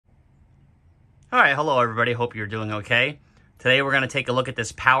All right, hello everybody. Hope you're doing okay. Today we're going to take a look at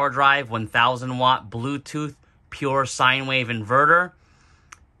this PowerDrive 1000 watt Bluetooth Pure Sine Wave inverter.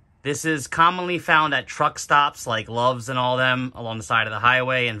 This is commonly found at truck stops like Love's and all them along the side of the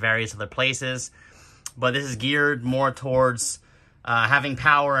highway and various other places. But this is geared more towards having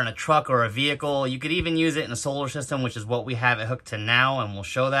power in a truck or a vehicle. You could even use it in a solar system, which is what we have it hooked to now, and we'll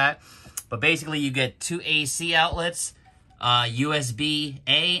show that. But basically you get two AC outlets,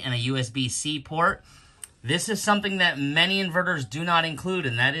 USB-A and a USB-C port. This is something that many inverters do not include,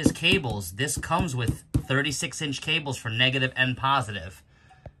 and that is cables. This comes with 36-inch cables for negative and positive.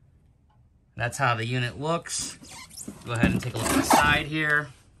 That's how the unit looks. Go ahead and take a look at the side here.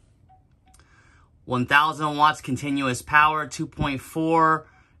 1000 watts continuous power, 2.4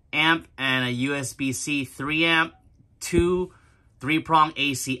 amp, and a USB-C 3 amp, two 3-prong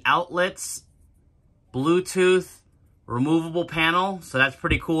AC outlets, Bluetooth, removable panel. So that's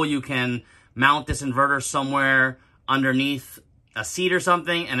pretty cool. You can mount this inverter somewhere underneath a seat or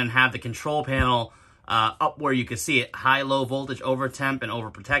something and then have the control panel up where you can see it. High, low voltage, over temp, and over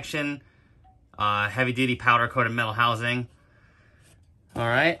protection. Heavy duty powder coated metal housing. All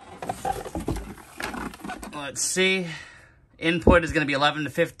right. Let's see. Input is going to be 11 to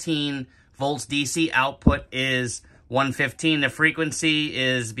 15 volts DC. Output is 115. The frequency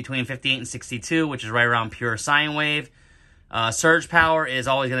is between 58 and 62, which is right around pure sine wave. Surge power is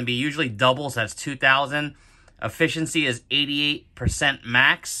always going to be usually double, so that's 2,000. Efficiency is 88%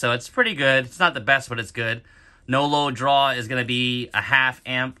 max, so it's pretty good. It's not the best, but it's good. No load draw is going to be a half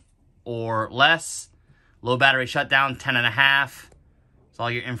amp or less. Low battery shutdown, 10.5. That's all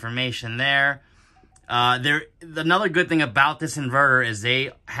your information there. Another good thing about this inverter is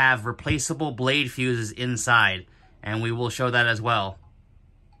they have replaceable blade fuses inside, and we will show that as well.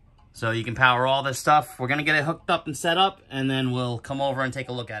 So you can power all this stuff. We're going to get it hooked up and set up, and then we'll come over and take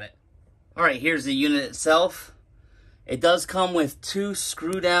a look at it. All right, here's the unit itself. It does come with two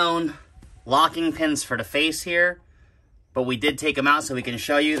screw-down locking pins for the face here, but we did take them out so we can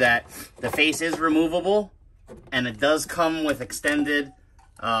show you that the face is removable, and it does come with extended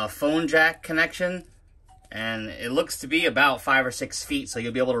phone jack connection, and it looks to be about 5 or 6 feet, so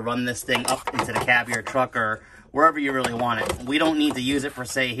you'll be able to run this thing up into the cab of your truck or wherever you really want it. We don't need to use it per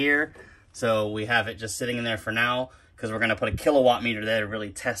se here, so we have it just sitting in there for now because we're going to put a kilowatt meter there to really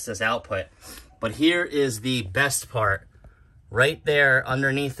test this output. But here is the best part. Right there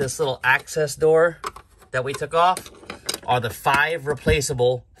underneath this little access door that we took off are the 5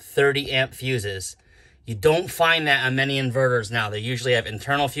 replaceable 30 amp fuses. You don't find that on many inverters now. They usually have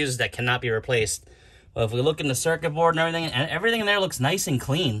internal fuses that cannot be replaced. But if we look in the circuit board and everything in there looks nice and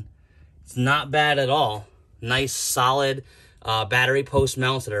clean. It's not bad at all. Nice, solid battery post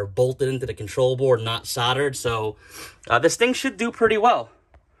mounts that are bolted into the control board, not soldered. So this thing should do pretty well.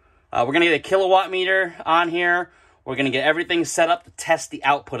 We're going to get a kilowatt meter on here. We're going to get everything set up to test the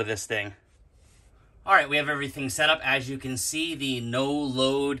output of this thing. All right, we have everything set up. As you can see, the no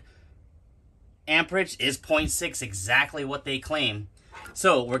load amperage is 0.6, exactly what they claim.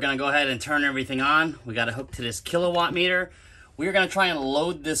 So we're going to go ahead and turn everything on. We got to hook to this kilowatt meter. We're going to try and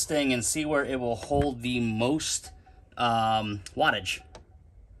load this thing and see where it will hold the most wattage.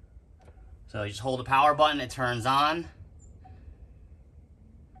 So you just hold the power button, it turns on.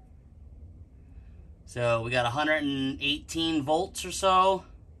 So we got 118 volts or so.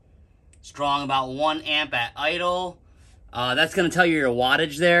 Strong about 1 amp at idle. That's going to tell you your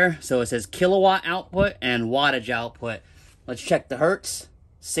wattage there. So it says kilowatt output and wattage output. Let's check the hertz.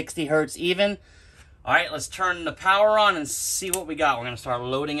 60 hertz even. All right, let's turn the power on and see what we got. We're going to start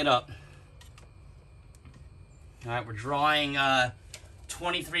loading it up. All right, we're drawing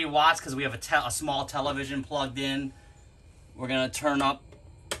 23 watts because we have a small television plugged in. We're going to turn up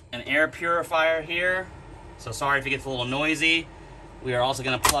an air purifier here. So sorry if it gets a little noisy. We are also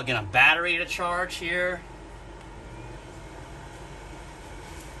going to plug in a battery to charge here.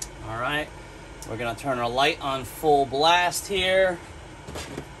 All right, we're going to turn our light on full blast here.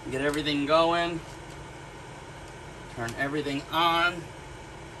 Get everything going. Turn everything on.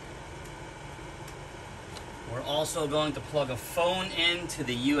 We're also going to plug a phone into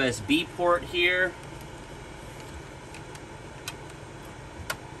the USB port here.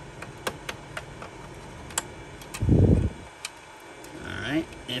 Alright,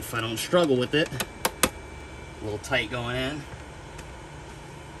 if I don't struggle with it. A little tight going in.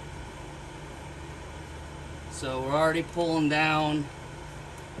 So we're already pulling down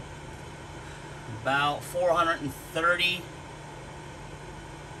about 430.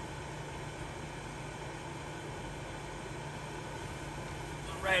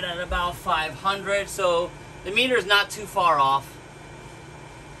 Right at about 500, so the meter is not too far off.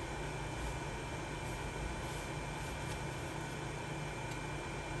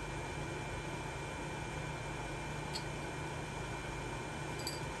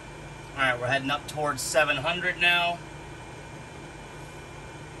 Alright, we're heading up towards 700 now.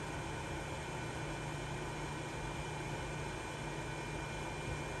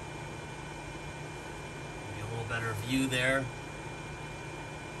 Give you a little better view there.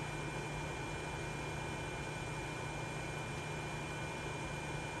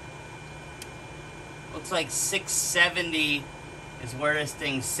 Looks like 670 is where this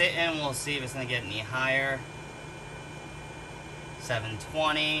thing's sitting. We'll see if it's going to get any higher.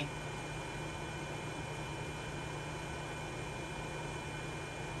 720.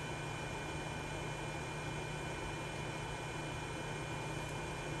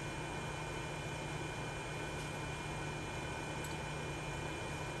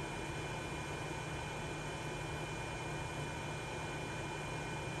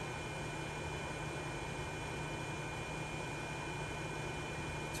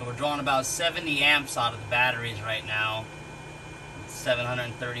 So we're drawing about 70 amps out of the batteries right now.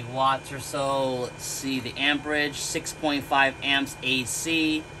 730 watts or so. Let's see the amperage, 6.5 amps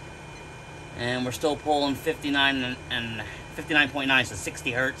AC. And we're still pulling 59 and 59.9, so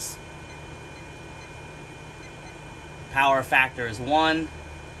 60 hertz. Power factor is 1.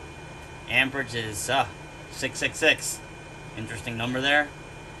 Amperage is 666. Interesting number there.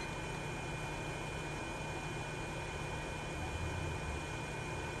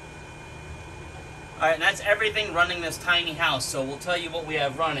 Alright, and that's everything running this tiny house. So we'll tell you what we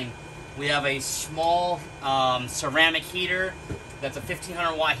have running. We have a small ceramic heater that's a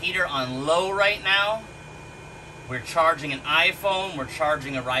 1500 watt heater on low right now. We're charging an iPhone. We're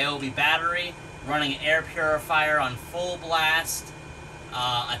charging a Ryobi battery. Running an air purifier on full blast.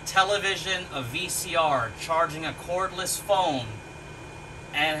 A television, a VCR. Charging a cordless phone.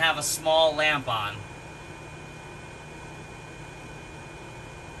 And have a small lamp on.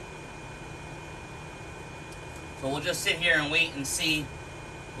 So we'll just sit here and wait and see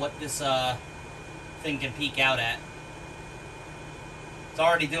what this thing can peak out at. It's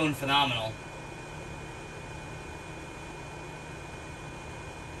already doing phenomenal.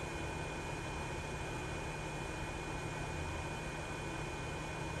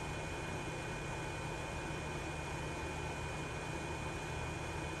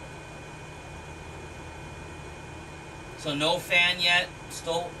 So no fan yet,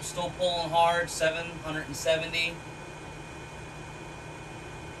 still pulling hard, 770.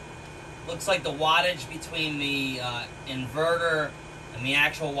 Looks like the wattage between the inverter and the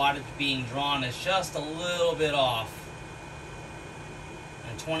actual wattage being drawn is just a little bit off.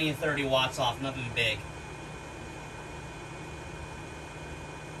 And 20 or 30 watts off, nothing big.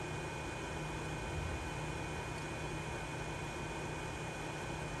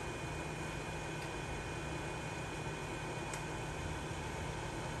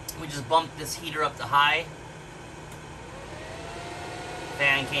 We just bumped this heater up to high.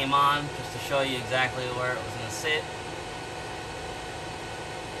 Fan came on just to show you exactly where it was going to sit.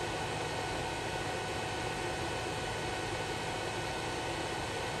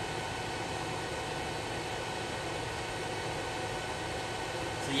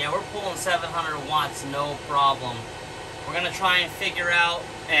 So yeah, we're pulling 700 watts, no problem. We're going to try and figure out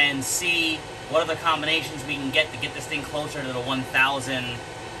and see what other combinations we can get to get this thing closer to the 1000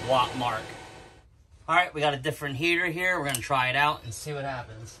 watt mark. Alright, we got a different heater here. We're going to try it out and see what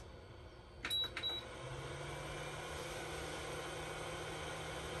happens.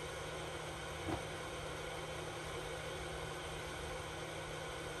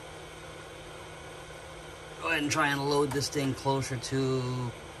 Go ahead and try and load this thing closer to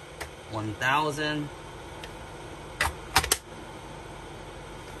 1000.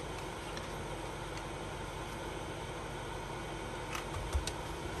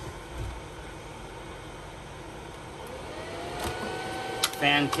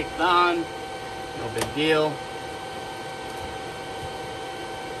 Fan kicked on, no big deal.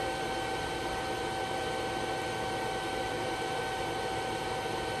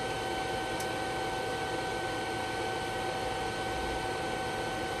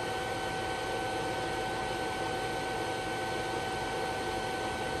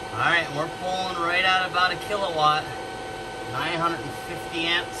 Alright, we're pulling right at about a kilowatt, 950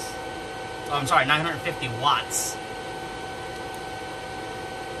 amps. Oh, I'm sorry, 950 watts.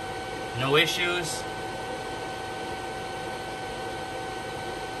 No issues.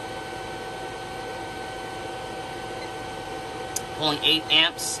 Pulling 8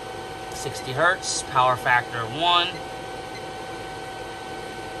 amps, 60 hertz, power factor 1.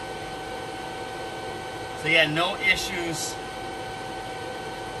 So yeah, no issues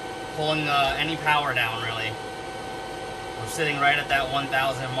pulling any power down really. We're sitting right at that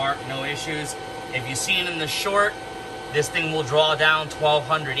 1000 mark, no issues. If you've seen in the short, This thing will draw down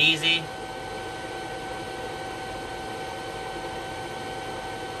 1200 easy.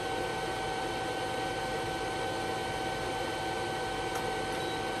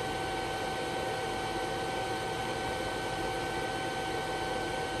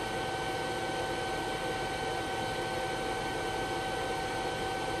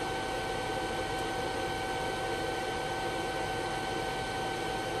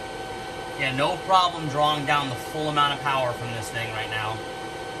 Yeah, no problem drawing down the full amount of power from this thing right now.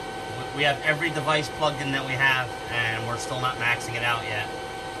 We have every device plugged in that we have, and we're still not maxing it out yet.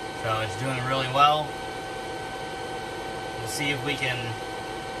 So it's doing really well. We'll see if we can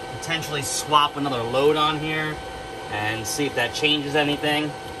potentially swap another load on here and see if that changes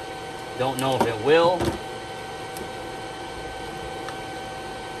anything. Don't know if it will.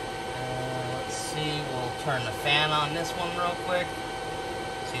 Let's see, we'll turn the fan on this one real quick.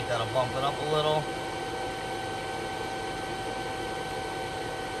 See if that'll bump it up a little.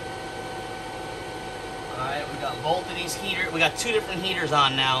 Alright, we got both of these heaters. We got two different heaters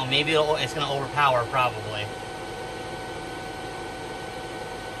on now. Maybe it's going to overpower, probably.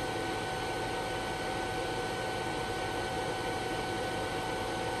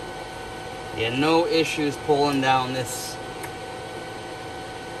 Yeah, no issues pulling down this.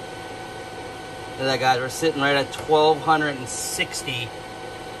 Look at that, guys. We're sitting right at 1260.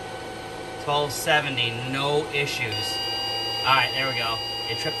 1270, no issues. Alright, there we go.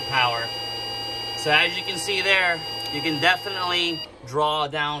 It tripped the power. So as you can see there, you can definitely draw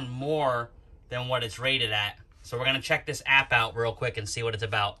down more than what it's rated at. So we're going to check this app out real quick and see what it's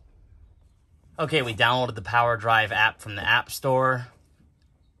about. Okay, we downloaded the PowerDrive app from the App Store.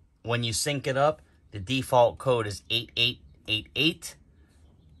 When you sync it up, the default code is 8888.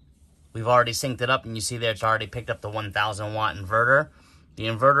 We've already synced it up, and you see there it's already picked up the 1000 watt inverter. The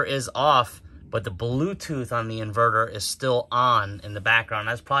inverter is off, but the Bluetooth on the inverter is still on in the background.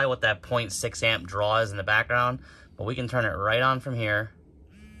 That's probably what that 0.6 amp draw is in the background, but we can turn it right on from here.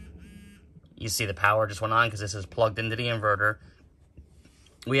 You see the power just went on because this is plugged into the inverter.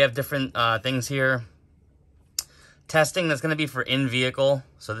 We have different things here. Testing that's going to be for in-vehicle.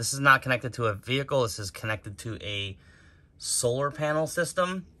 So this is not connected to a vehicle. This is connected to a solar panel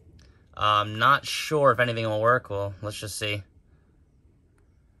system. I'm not sure if anything will work. Well, let's just see.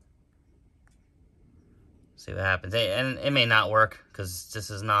 See what happens. And it may not work because this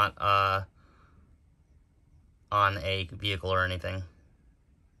is not on a vehicle or anything.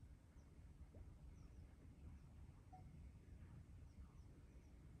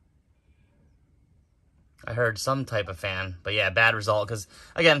 I heard some type of fan, but yeah, bad result because,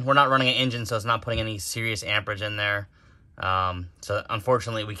 again, we're not running an engine, so it's not putting any serious amperage in there. So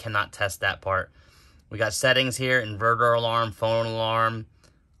unfortunately, we cannot test that part. We got settings here: inverter alarm, phone alarm,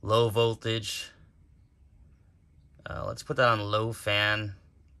 low voltage. Let's put that on low fan.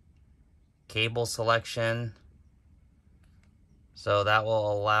 Cable selection. So that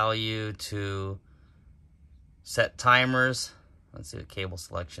will allow you to set timers. Let's see what cable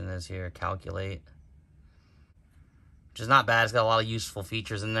selection is here. Calculate. Which is not bad. It's got a lot of useful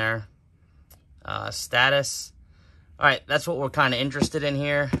features in there. Status. All right, that's what we're kind of interested in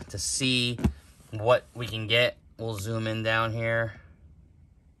here, to see what we can get. We'll zoom in down here.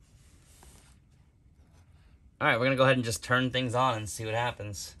 All right, we're going to go ahead and just turn things on and see what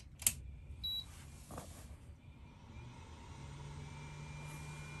happens. I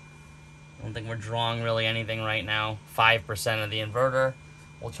don't think we're drawing really anything right now. 5% of the inverter.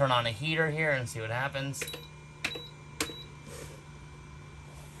 We'll turn on a heater here and see what happens.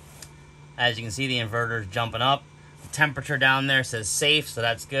 As you can see, the inverter is jumping up. The temperature down there says safe, so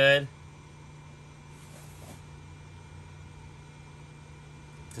that's good.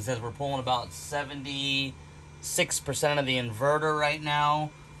 It says we're pulling about 76% of the inverter right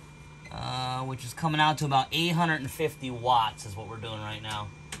now, which is coming out to about 850 watts is what we're doing right now.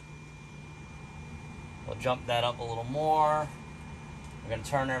 We'll jump that up a little more. We're going to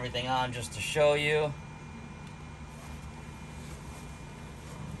turn everything on just to show you.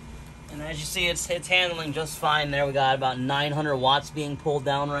 And as you see, it's handling just fine there. We got about 900 watts being pulled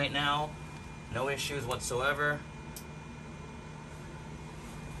down right now. No issues whatsoever.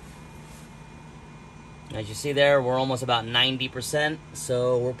 As you see there, we're almost about 90%.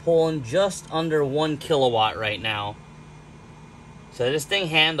 So we're pulling just under 1 kilowatt right now. So this thing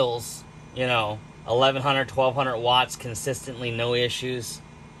handles, you know, 1100, 1200 watts consistently, no issues.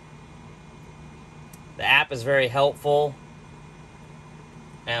 The app is very helpful.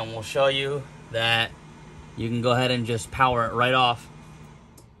 And we'll show you that you can go ahead and just power it right off.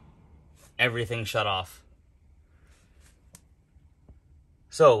 Everything shut off.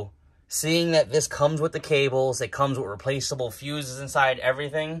 So, seeing that this comes with the cables, it comes with replaceable fuses inside,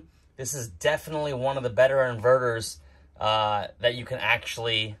 everything, this is definitely one of the better inverters that you can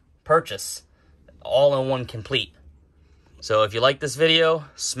actually purchase, all in one complete. So if you like this video,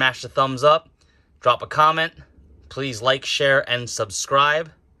 smash the thumbs up, drop a comment, please like, share, and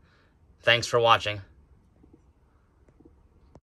subscribe. Thanks for watching.